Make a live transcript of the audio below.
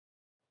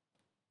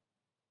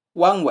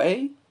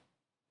Wang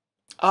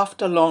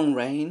after long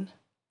rain,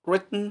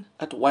 written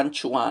at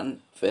Wanchuan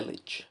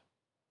village.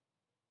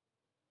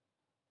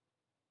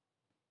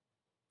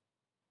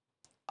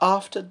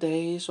 After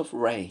days of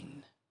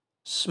rain,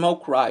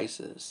 smoke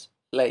rises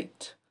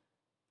late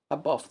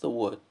above the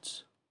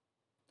woods,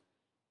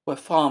 where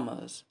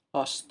farmers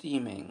are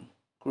steaming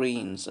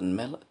greens and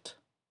millet.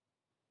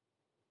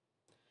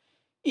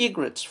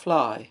 Egrets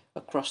fly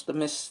across the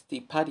misty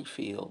paddy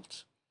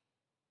fields.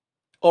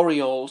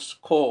 Orioles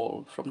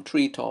call from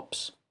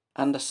treetops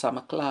under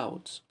summer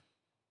clouds.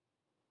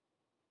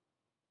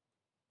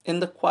 In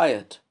the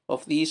quiet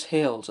of these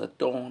hills at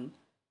dawn,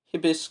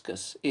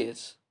 hibiscus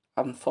is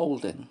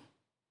unfolding.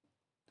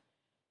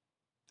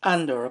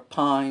 Under a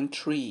pine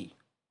tree,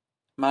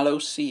 mallow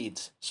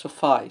seeds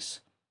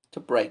suffice to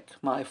break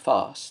my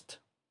fast.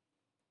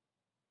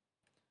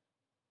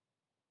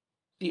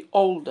 The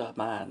older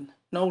man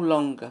no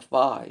longer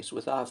vies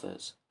with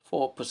others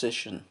for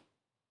position.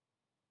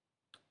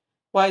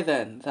 Why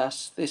then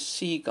does this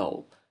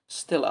seagull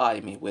still eye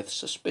me with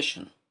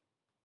suspicion?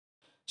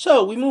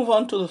 So we move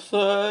on to the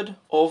third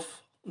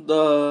of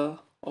the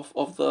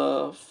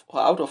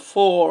out of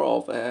four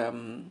of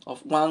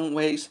Wang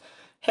Wei's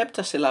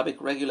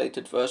heptasyllabic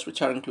regulated verse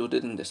which are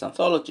included in this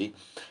anthology.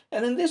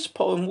 And in this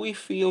poem we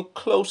feel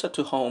closer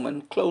to home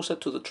and closer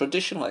to the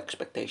traditional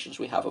expectations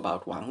we have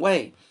about Wang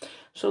Wei.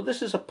 So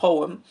this is a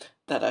poem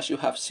that, as you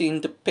have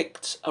seen,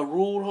 depicts a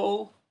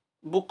rural,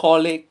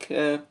 bucolic,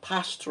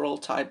 pastoral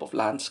type of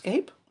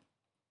landscape.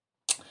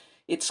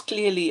 It's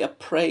clearly a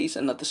praise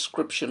and a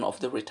description of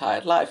the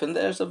retired life, and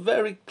there's a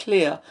very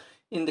clear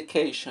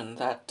indication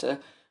that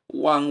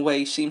Wang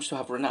Wei seems to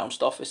have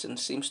renounced office and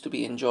seems to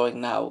be enjoying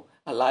now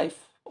a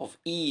life of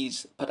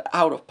ease but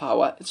out of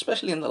power,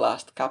 especially in the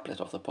last couplet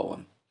of the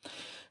poem.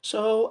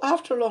 So,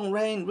 after long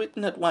rain,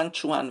 written at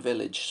Wanchuan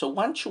village. So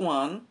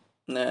Wanchuan,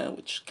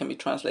 which can be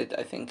translated,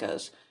 I think,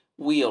 as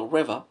Wheel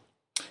River,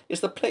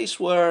 is the place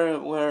where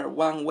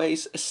Wang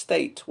Wei's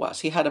estate was.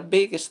 He had a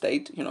big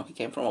estate, he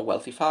came from a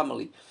wealthy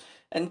family.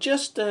 And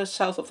just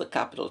south of the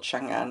capital,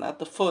 Chang'an, at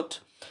the foot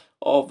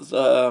of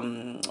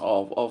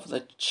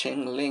the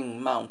Qingling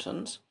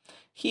Mountains,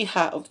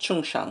 of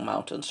Chungshang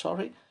Mountains,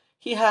 sorry,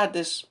 he had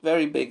this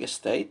very big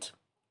estate.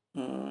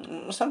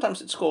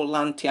 Sometimes it's called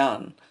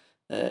Lantian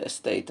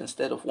estate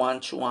instead of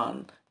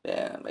Wanchuan,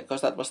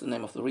 because that was the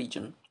name of the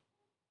region.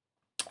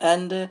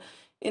 And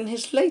in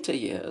his later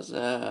years,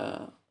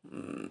 Wang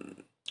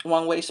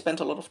Wei spent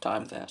a lot of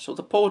time there. So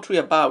the poetry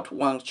about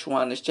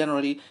Wanchuan is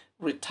generally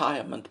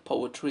retirement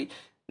poetry,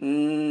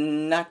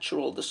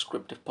 natural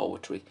descriptive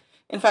poetry.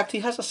 In fact, he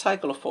has a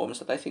cycle of poems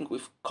that I think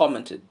we've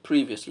commented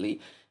previously,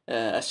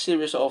 a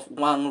series of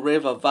Wang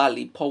River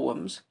Valley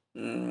poems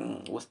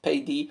with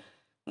Pei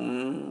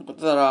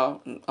that are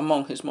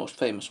among his most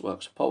famous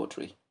works of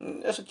poetry.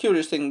 As a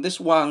curious thing, this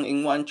Wang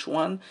in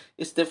Wanchuan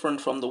is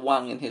different from the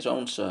Wang in his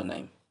own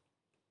surname.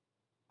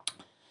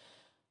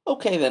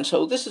 Okay then,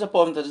 so this is a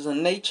poem that is a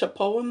nature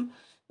poem.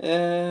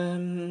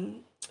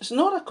 It's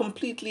not a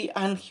completely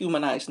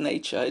unhumanized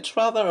nature. It's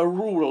rather a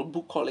rural,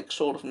 bucolic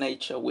sort of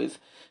nature with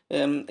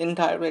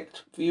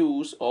indirect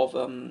views of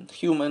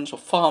humans or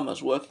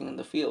farmers working in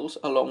the fields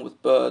along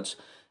with birds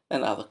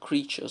and other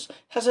creatures. It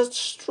has a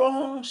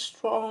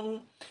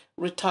strong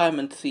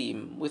retirement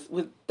theme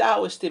with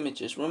Taoist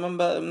images.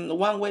 Remember,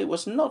 Wang Wei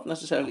was not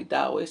necessarily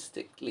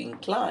Taoistically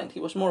inclined. He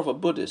was more of a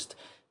Buddhist,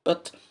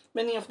 but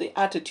many of the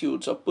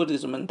attitudes of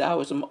Buddhism and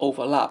Taoism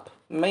overlap.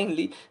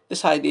 Mainly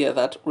this idea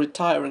that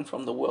retiring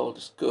from the world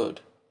is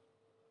good.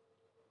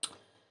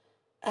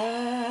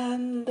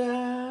 And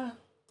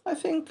I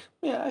think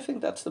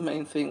that's the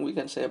main thing we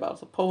can say about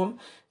the poem.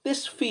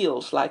 This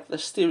feels like the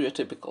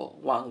stereotypical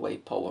Wang Wei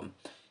poem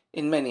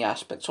in many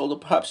aspects, although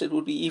perhaps it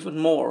would be even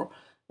more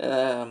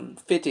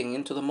fitting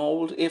into the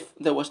mold if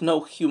there was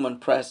no human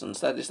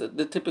presence. That is,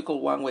 the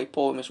typical Wang Wei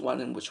poem is one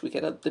in which we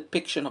get a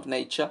depiction of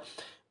nature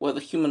where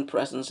the human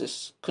presence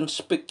is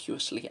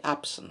conspicuously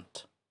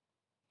absent,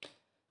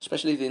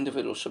 especially the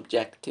individual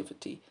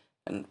subjectivity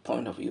and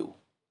point of view.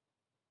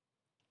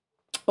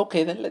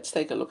 Okay, then let's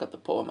take a look at the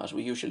poem as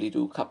we usually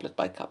do, couplet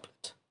by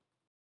couplet.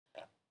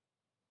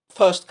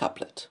 First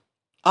couplet.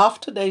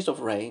 After days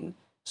of rain,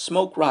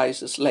 smoke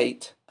rises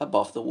late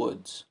above the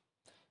woods,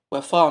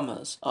 where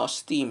farmers are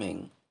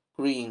steaming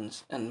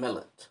greens and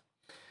millet.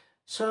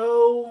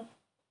 So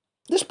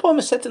this poem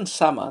is set in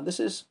summer.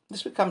 This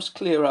becomes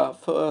clearer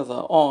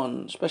further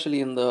on, especially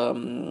in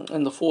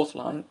the fourth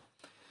line.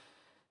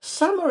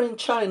 Summer in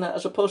China,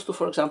 as opposed to,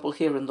 for example,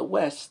 here in the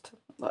West,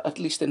 at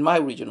least in my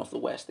region of the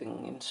West,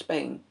 in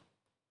Spain,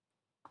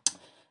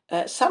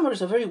 summer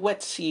is a very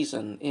wet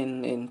season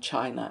in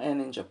China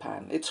and in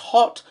Japan. It's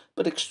hot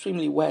but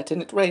extremely wet,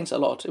 and it rains a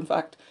lot. In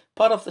fact,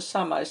 part of the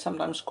summer is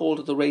sometimes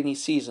called the rainy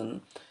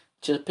season,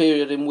 which is a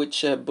period in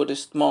which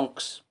Buddhist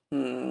monks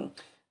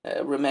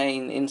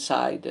remain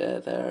inside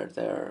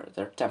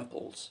their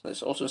temples.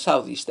 There's also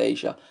Southeast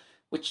Asia,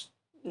 which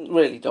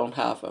really don't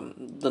have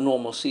the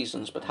normal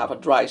seasons, but have a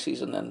dry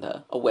season and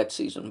a wet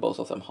season, both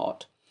of them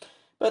hot.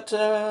 But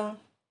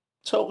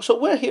so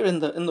we're here in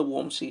the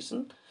warm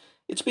season,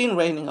 It's been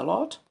raining a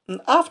lot,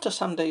 and after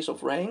some days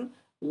of rain,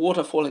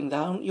 water falling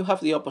down, you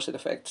have the opposite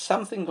effect.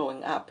 Something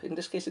going up. In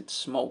this case, it's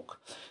smoke.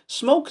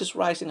 Smoke is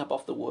rising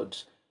above the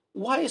woods.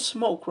 Why is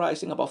smoke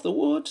rising above the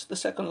woods? The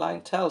second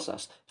line tells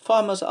us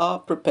farmers are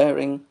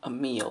preparing a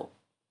meal.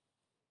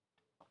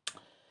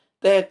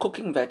 They're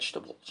cooking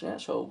vegetables, yeah,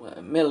 so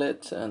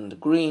millet and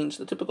greens,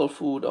 the typical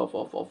food of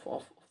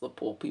the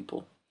poor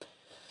people.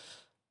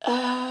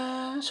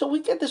 So we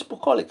get this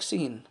bucolic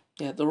scene.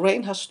 Yeah, the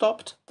rain has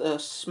stopped, the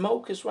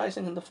smoke is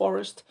rising in the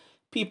forest,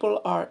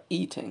 people are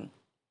eating.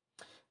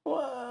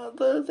 Well,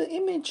 the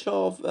image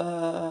of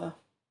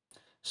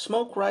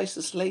smoke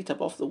rises late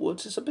above the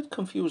woods is a bit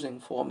confusing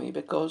for me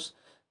because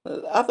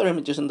other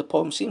images in the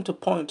poem seem to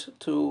point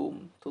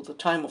to the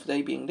time of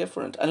day being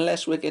different,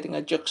 unless we're getting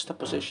a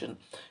juxtaposition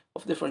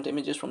of different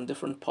images from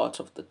different parts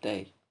of the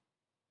day.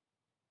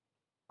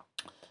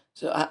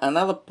 So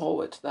another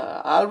poet,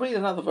 I'll read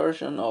another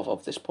version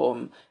of this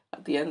poem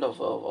at the end of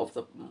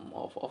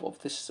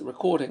this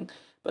recording,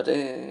 but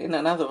in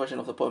another version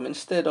of the poem,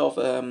 instead of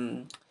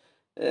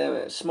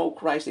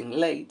smoke rising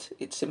late,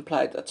 it's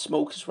implied that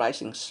smoke is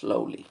rising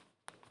slowly.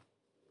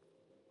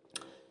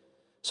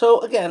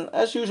 So again,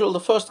 as usual, the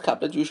first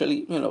couplet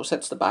usually,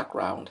 sets the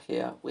background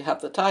here. We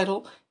have the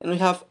title, and we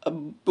have a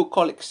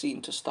bucolic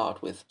scene to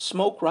start with.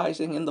 Smoke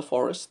rising in the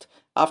forest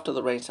after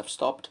the rains have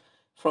stopped,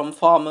 from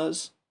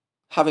farmers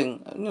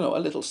having, a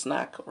little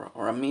snack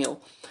or a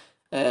meal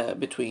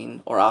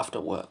between or after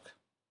work.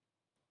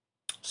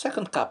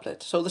 Second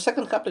couplet. So the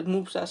second couplet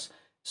moves us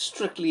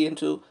strictly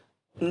into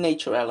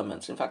nature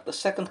elements. In fact, the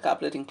second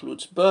couplet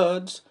includes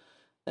birds,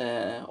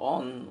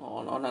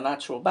 on a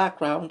natural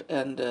background,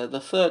 and the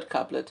third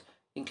couplet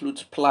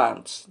includes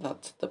plants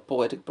that the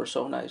poetic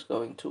persona is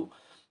going to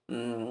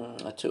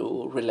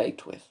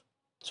relate with.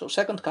 So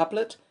second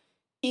couplet,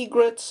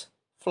 egrets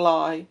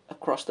fly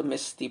across the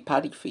misty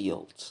paddy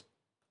fields.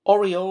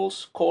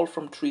 Orioles call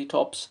from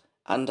treetops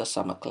under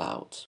summer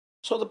clouds.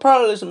 So the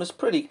parallelism is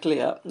pretty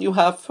clear. You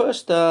have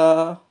first,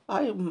 I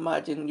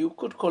imagine you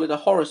could call it a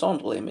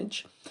horizontal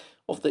image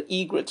of the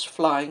egrets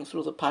flying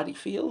through the paddy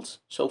fields.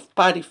 So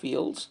paddy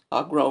fields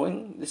are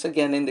growing. This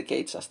again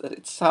indicates us that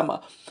it's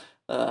summer.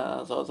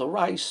 The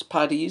rice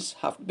paddies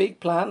have big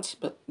plants,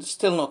 but it's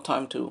still not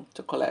time to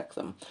collect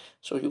them.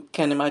 So you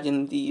can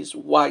imagine these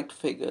white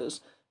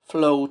figures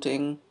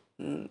floating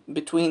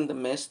between the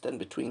mist and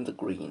between the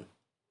green.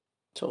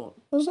 So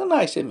it's a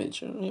nice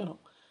image,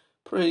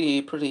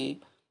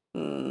 pretty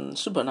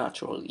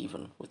supernatural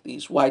even, with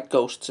these white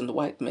ghosts in the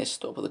white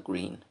mist over the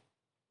green.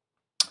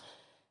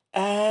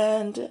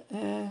 And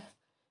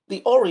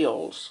the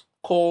orioles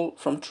call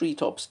from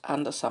treetops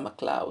under summer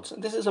clouds.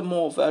 And this is a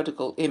more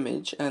vertical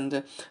image, and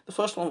the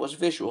first one was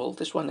visual.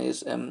 This one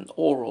is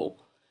oral.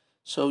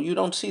 So you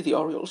don't see the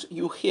orioles,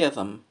 you hear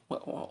them,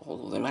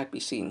 although they might be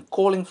seen,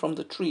 calling from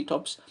the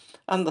treetops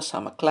under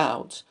summer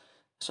clouds.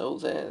 So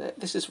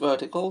this is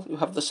vertical. You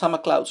have the summer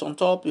clouds on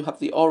top, you have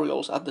the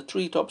orioles at the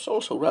treetops,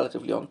 also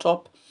relatively on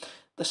top.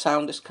 The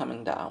sound is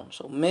coming down.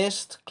 So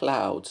mist,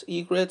 clouds,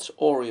 egrets,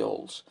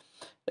 orioles,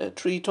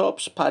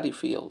 treetops, paddy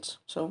fields.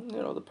 So,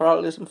 the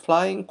parallelism,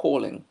 flying,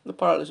 calling, the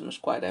parallelism is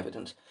quite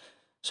evident.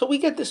 So we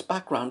get this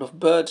background of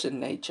birds in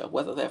nature,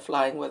 whether they're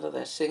flying, whether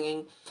they're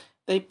singing.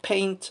 They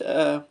paint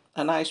a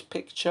nice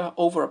picture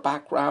over a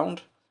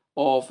background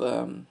of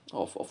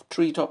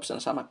treetops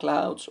and summer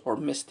clouds or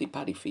misty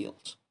paddy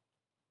fields.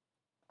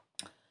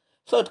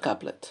 Third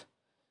couplet.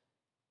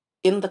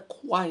 In the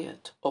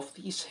quiet of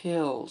these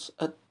hills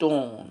at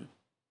dawn,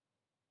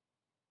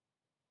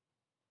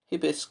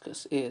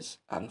 hibiscus is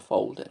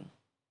unfolding.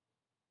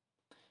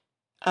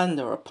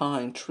 Under a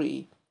pine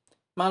tree,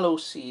 mallow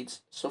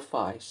seeds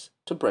suffice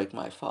to break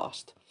my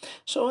fast.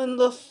 So in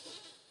the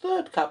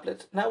third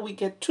couplet, now we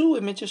get two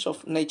images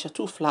of nature,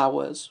 two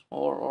flowers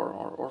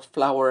or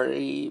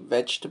flowery,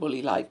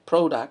 vegetable-y like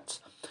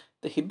products,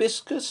 the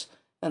hibiscus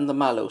and the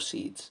mallow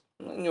seeds.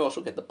 And you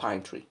also get the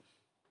pine tree,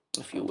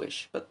 if you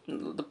wish. But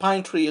the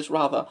pine tree is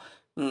rather,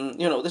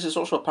 this is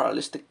also a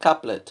parallelistic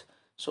couplet.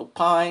 So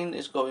pine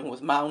is going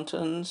with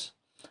mountains,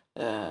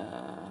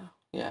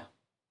 yeah,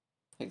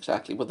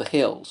 exactly, with the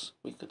hills,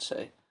 we could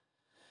say.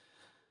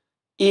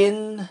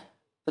 In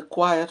the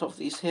quiet of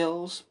these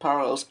hills,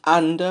 parallels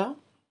under,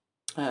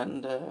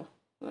 and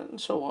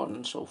so on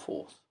and so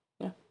forth.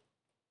 Yeah,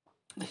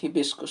 the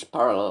hibiscus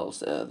parallels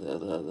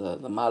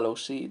the mallow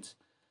seeds.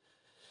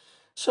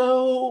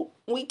 So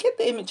we get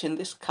the image in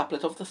this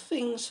couplet of the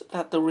things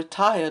that the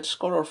retired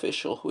scholar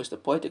official, who is the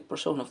poetic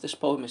persona of this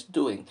poem, is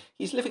doing.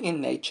 He's living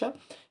in nature.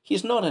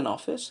 He's not in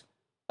office,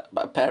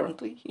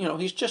 apparently.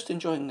 He's just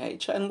enjoying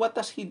nature. And what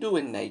does he do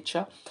in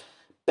nature?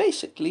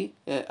 Basically,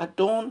 at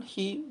dawn,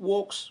 he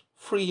walks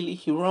freely.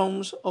 He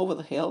roams over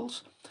the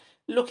hills,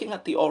 looking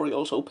at the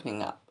orioles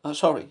opening up.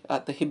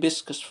 At the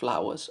hibiscus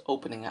flowers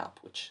opening up,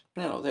 which,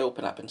 they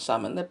open up in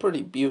summer, and they're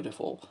pretty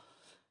beautiful.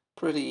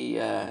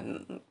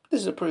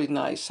 This is a pretty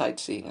nice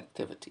sightseeing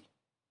activity.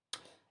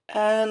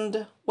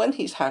 And when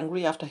he's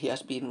hungry, after he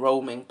has been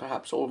roaming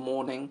perhaps all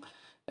morning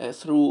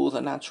through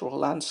the natural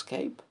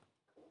landscape,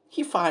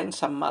 he finds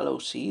some mallow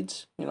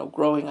seeds,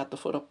 growing at the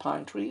foot of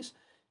pine trees,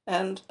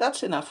 and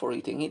that's enough for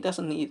eating. He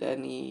doesn't need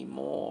any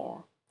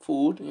more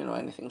food,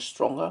 anything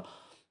stronger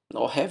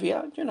or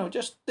heavier.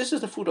 Just this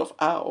is the food of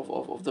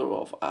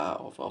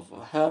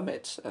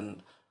hermits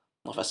and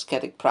of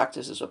ascetic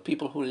practices, of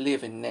people who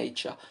live in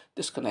nature,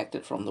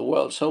 disconnected from the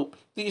world. So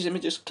these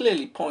images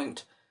clearly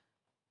point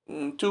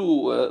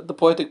to the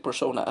poetic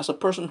persona as a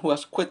person who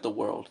has quit the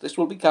world. This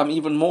will become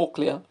even more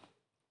clear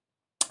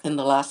in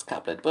the last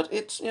couplet, but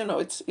it's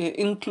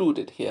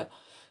included here.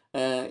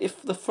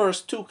 If the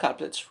first two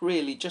couplets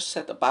really just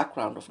set the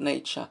background of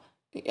nature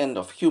and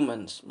of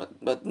humans,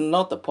 but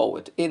not the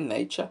poet in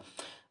nature,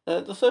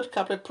 the third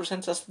couplet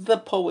presents us the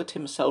poet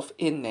himself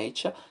in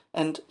nature,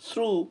 and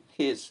through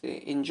his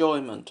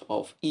enjoyment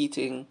of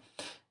eating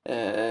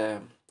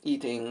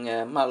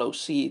mallow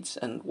seeds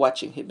and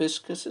watching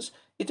hibiscuses,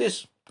 it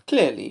is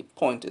clearly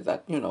pointed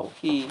that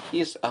he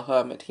is a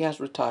hermit. He has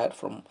retired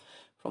from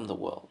the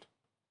world.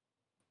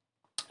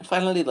 And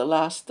finally, the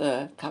last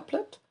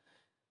couplet,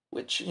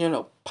 which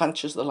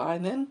punches the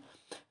line in: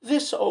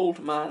 this old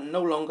man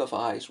no longer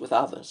vies with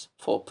others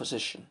for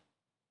position.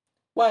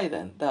 Why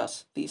then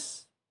does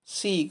this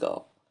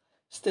seagull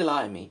still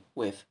eye me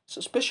with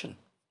suspicion?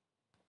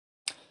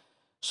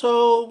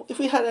 So, if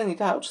we had any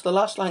doubts, the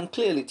last line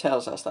clearly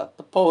tells us that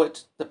the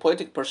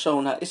poetic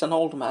persona, is an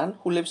old man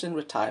who lives in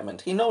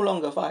retirement. He no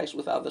longer vies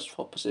with others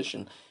for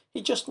position.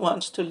 He just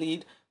wants to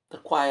lead the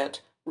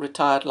quiet,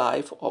 retired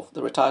life of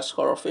the retired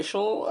scholar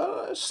official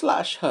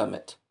 /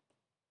 hermit.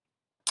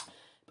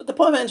 But the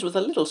poem ends with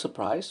a little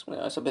surprise.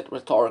 It's a bit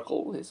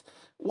rhetorical. It's,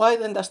 why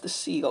then does the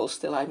seagull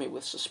still eye me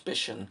with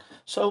suspicion?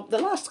 So the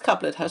last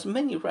couplet has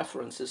many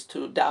references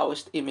to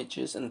Taoist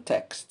images and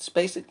texts.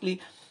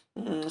 Basically,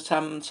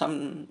 some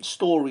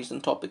stories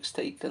and topics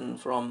taken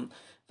from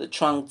the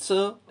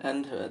Chuang-Tzu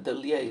and the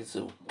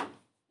Liezi.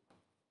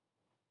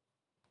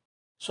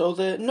 So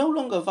the no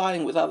longer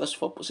vying with others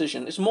for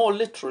position is more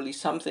literally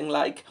something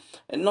like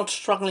not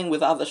struggling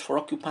with others for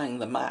occupying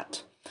the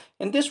mat.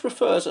 And this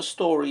refers a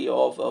story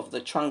of the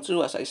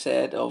Chuang-Tzu, as I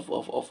said, of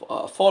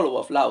a follower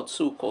of Lao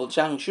Tzu called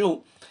Zhang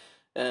Zhu,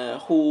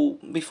 who,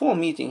 before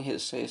meeting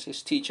his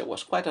teacher,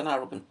 was quite an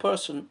arrogant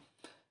person.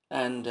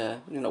 And,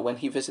 when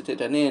he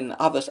visited an inn,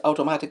 others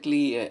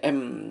automatically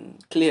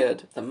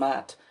cleared the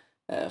mat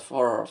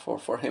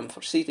for him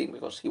for seating,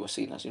 because he was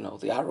seen as,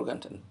 the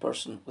arrogant and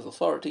person with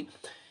authority.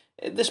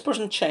 This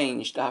person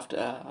changed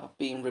after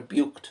being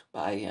rebuked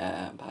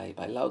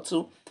by Lao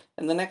Tzu,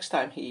 and the next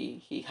time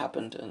he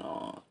happened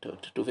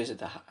to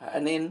visit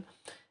an inn,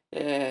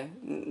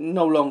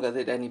 no longer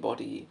did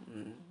anybody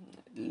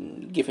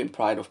give him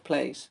pride of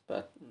place,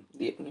 but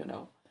they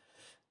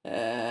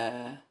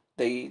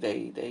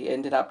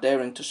ended up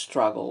daring to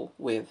struggle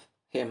with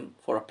him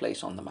for a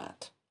place on the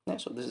mat. Yeah,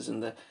 so this is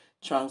in the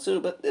Chuang-Tzu,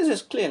 but this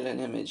is clearly an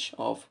image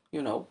of,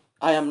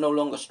 I am no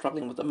longer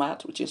struggling with the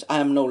mat, which is I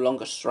am no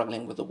longer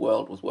struggling with the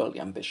world, with worldly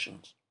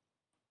ambitions.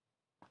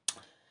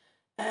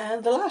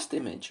 And the last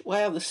image,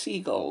 why are the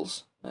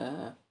seagulls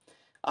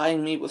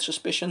eyeing me with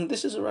suspicion?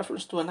 This is a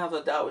reference to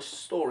another Taoist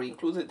story,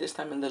 included this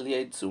time in the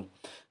Liezi.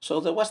 So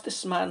there was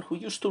this man who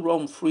used to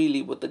roam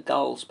freely with the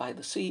gulls by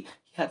the sea.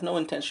 He had no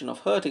intention of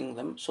hurting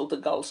them, so the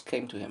gulls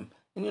came to him.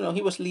 And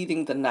he was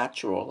leading the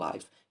natural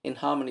life in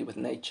harmony with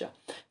nature.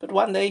 But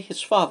one day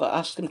his father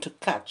asked him to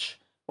catch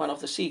one of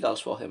the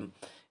seagulls for him.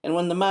 And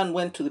when the man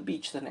went to the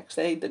beach the next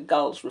day, the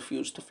gulls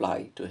refused to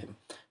fly to him.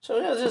 So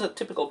this is a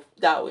typical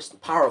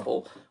Taoist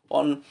parable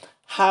on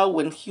how,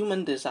 when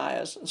human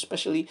desires,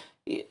 especially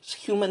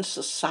human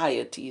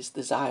society's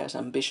desires,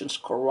 ambitions,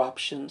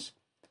 corruptions,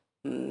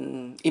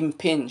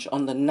 impinge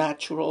on the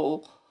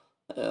natural,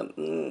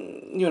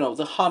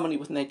 the harmony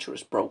with nature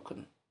is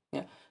broken.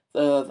 Yeah,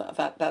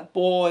 that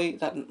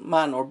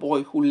man or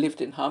boy who lived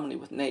in harmony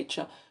with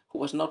nature, who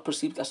was not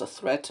perceived as a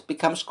threat,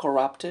 becomes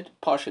corrupted,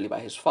 partially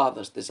by his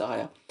father's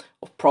desire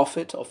of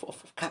profit,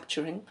 of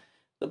capturing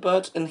the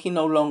birds, and he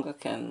no longer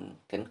can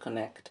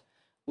connect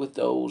with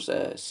those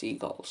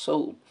seagulls.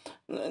 So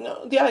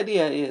the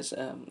idea is,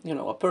 a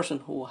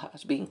person who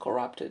has been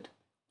corrupted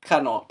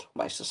cannot,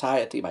 by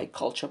society, by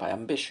culture, by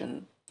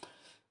ambition,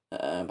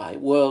 by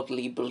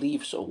worldly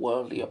beliefs or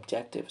worldly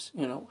objectives,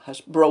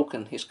 has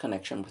broken his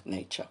connection with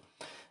nature.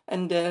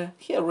 And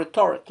here,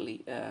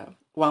 rhetorically,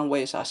 Wang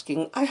Wei is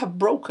asking, I have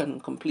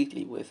broken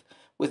completely with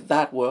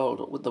that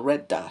world, with the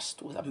red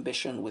dust, with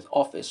ambition, with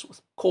office,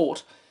 with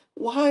court.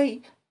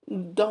 Why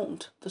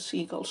don't the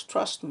seagulls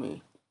trust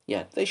me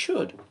yet? They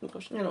should,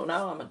 because,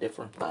 now I'm a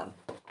different man.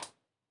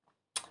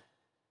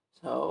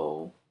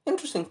 So,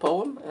 interesting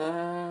poem.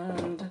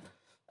 And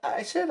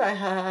I said I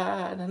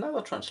had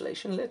another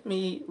translation. Let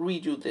me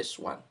read you this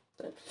one.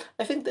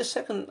 I think the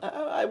second,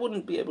 I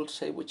wouldn't be able to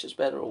say which is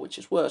better or which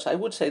is worse. I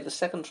would say the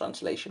second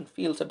translation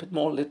feels a bit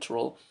more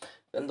literal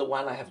than the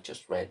one I have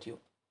just read you.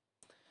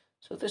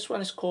 So this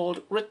one is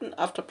called Written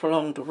After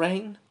Prolonged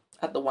Rain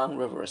at the Wang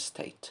River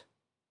Estate.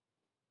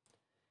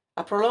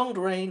 A prolonged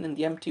rain in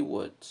the empty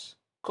woods.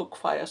 Cook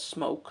fire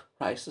smoke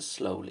rises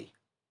slowly.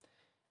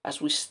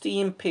 As we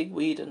steam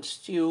pigweed and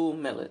stew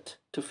millet,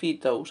 to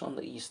feed those on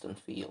the eastern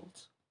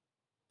fields.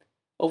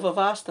 Over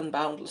vast and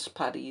boundless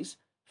paddies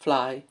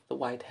fly the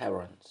white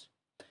herons.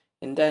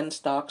 In dense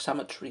dark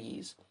summer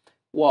trees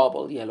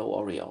warble yellow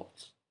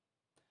orioles.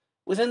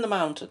 Within the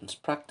mountains,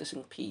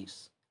 practicing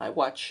peace, I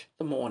watch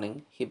the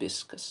morning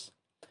hibiscus.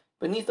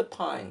 Beneath the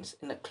pines,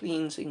 in a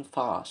cleansing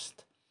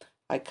fast,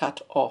 I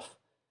cut off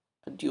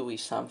a dewy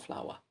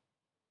sunflower.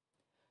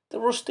 The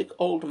rustic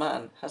old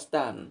man has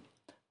done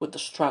with the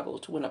struggle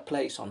to win a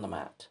place on the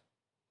mat.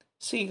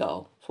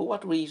 Seagull, for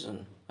what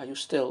reason are you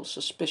still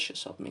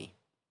suspicious of me?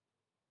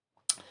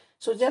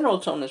 So the general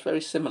tone is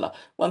very similar.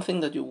 One thing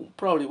that you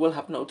probably will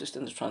have noticed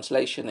in the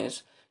translation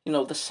is,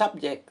 the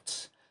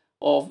subjects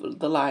of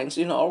the lines,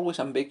 are always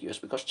ambiguous,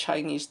 because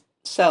Chinese,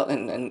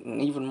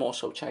 and even more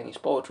so Chinese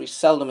poetry,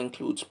 seldom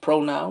includes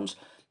pronouns.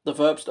 The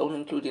verbs don't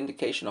include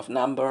indication of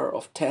number,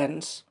 of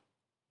tense.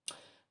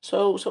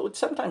 So it's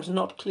sometimes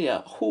not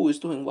clear who is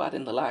doing what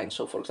in the line.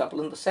 So, for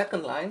example, in the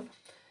second line,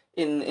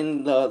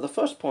 in the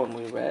first poem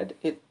we read,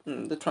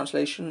 the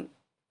translation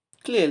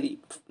clearly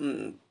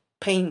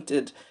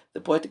painted the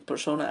poetic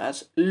persona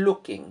as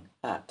looking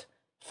at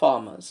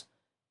farmers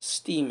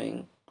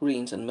steaming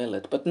greens and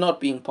millet, but not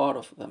being part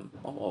of them,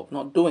 or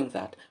not doing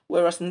that.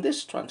 Whereas in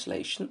this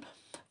translation,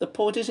 the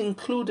poet is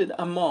included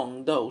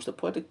among those, the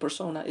poetic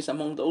persona is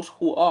among those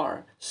who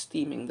are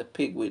steaming the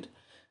pigweed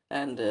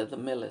and the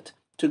millet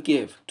to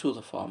give to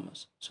the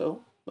farmers.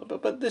 So,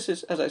 but this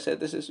is, as I said,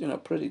 this is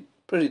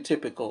pretty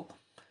typical.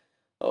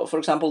 For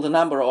example, the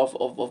number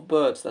of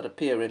birds that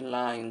appear in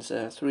lines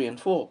 3 and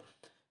 4.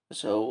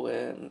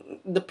 So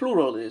the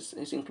plural is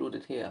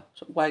included here.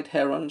 So white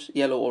herons,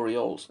 yellow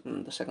orioles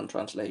in the second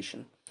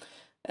translation.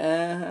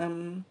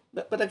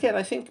 But again,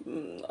 I think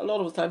a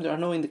lot of the time there are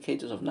no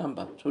indicators of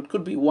number. So it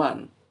could be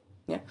one,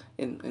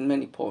 in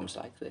many poems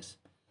like this.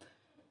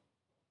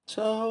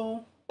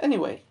 So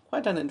anyway,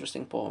 quite an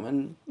interesting poem,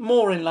 and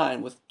more in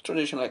line with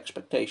traditional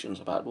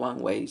expectations about Wang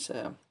Wei's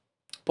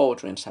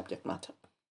poetry and subject matter.